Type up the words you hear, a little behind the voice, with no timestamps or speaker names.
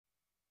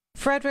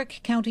Frederick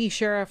County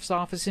Sheriff's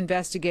Office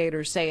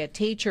investigators say a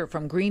teacher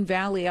from Green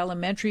Valley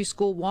Elementary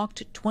School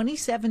walked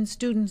 27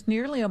 students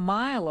nearly a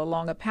mile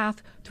along a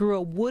path through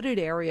a wooded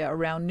area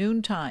around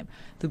noontime.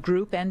 The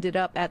group ended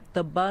up at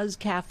the Buzz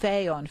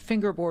Cafe on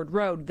Fingerboard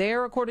Road.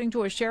 There, according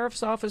to a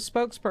Sheriff's Office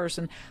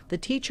spokesperson, the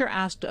teacher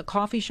asked a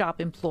coffee shop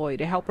employee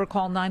to help her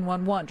call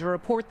 911 to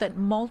report that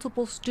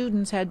multiple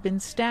students had been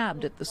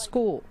stabbed at the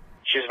school.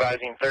 She was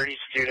advising 30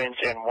 students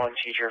and one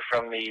teacher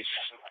from the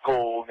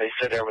school. They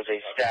said there was a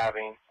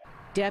stabbing.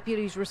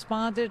 Deputies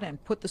responded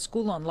and put the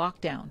school on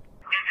lockdown.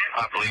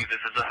 I believe this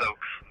is a hoax.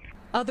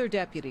 Other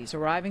deputies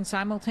arriving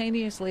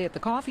simultaneously at the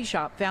coffee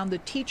shop found the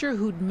teacher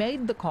who'd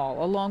made the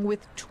call along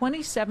with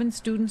 27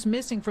 students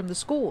missing from the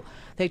school.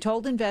 They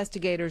told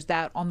investigators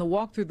that on the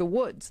walk through the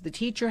woods, the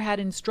teacher had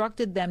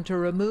instructed them to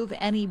remove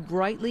any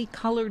brightly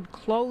colored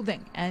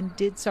clothing and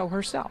did so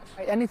herself.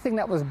 Anything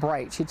that was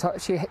bright, she took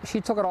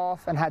it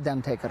off and had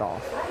them take it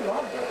off.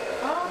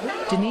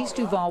 Denise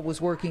Duval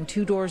was working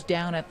 2 doors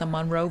down at the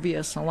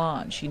Monrovia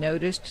Salon. She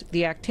noticed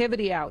the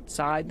activity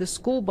outside the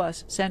school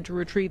bus sent to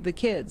retrieve the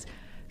kids.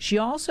 She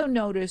also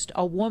noticed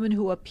a woman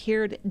who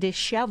appeared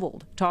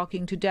disheveled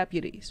talking to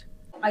deputies.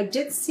 I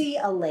did see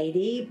a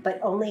lady, but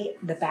only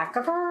the back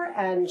of her,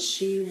 and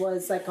she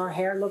was like, her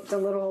hair looked a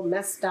little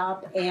messed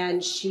up,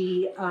 and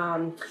she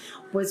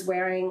was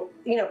wearing,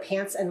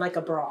 pants and like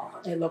a bra.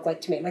 It looked like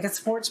to me, like a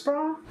sports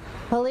bra.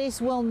 Police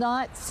will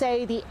not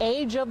say the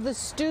age of the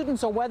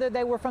students or whether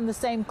they were from the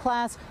same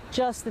class,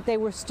 just that they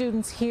were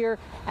students here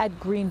at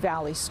Green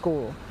Valley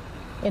School.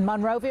 In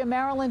Monrovia,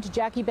 Maryland,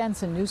 Jackie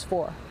Bensen, News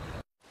 4.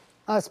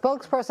 A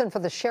spokesperson for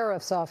the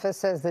sheriff's office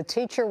says the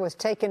teacher was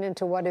taken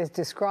into what is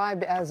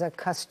described as a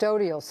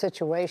custodial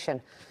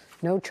situation.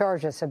 No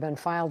charges have been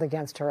filed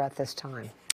against her at this time.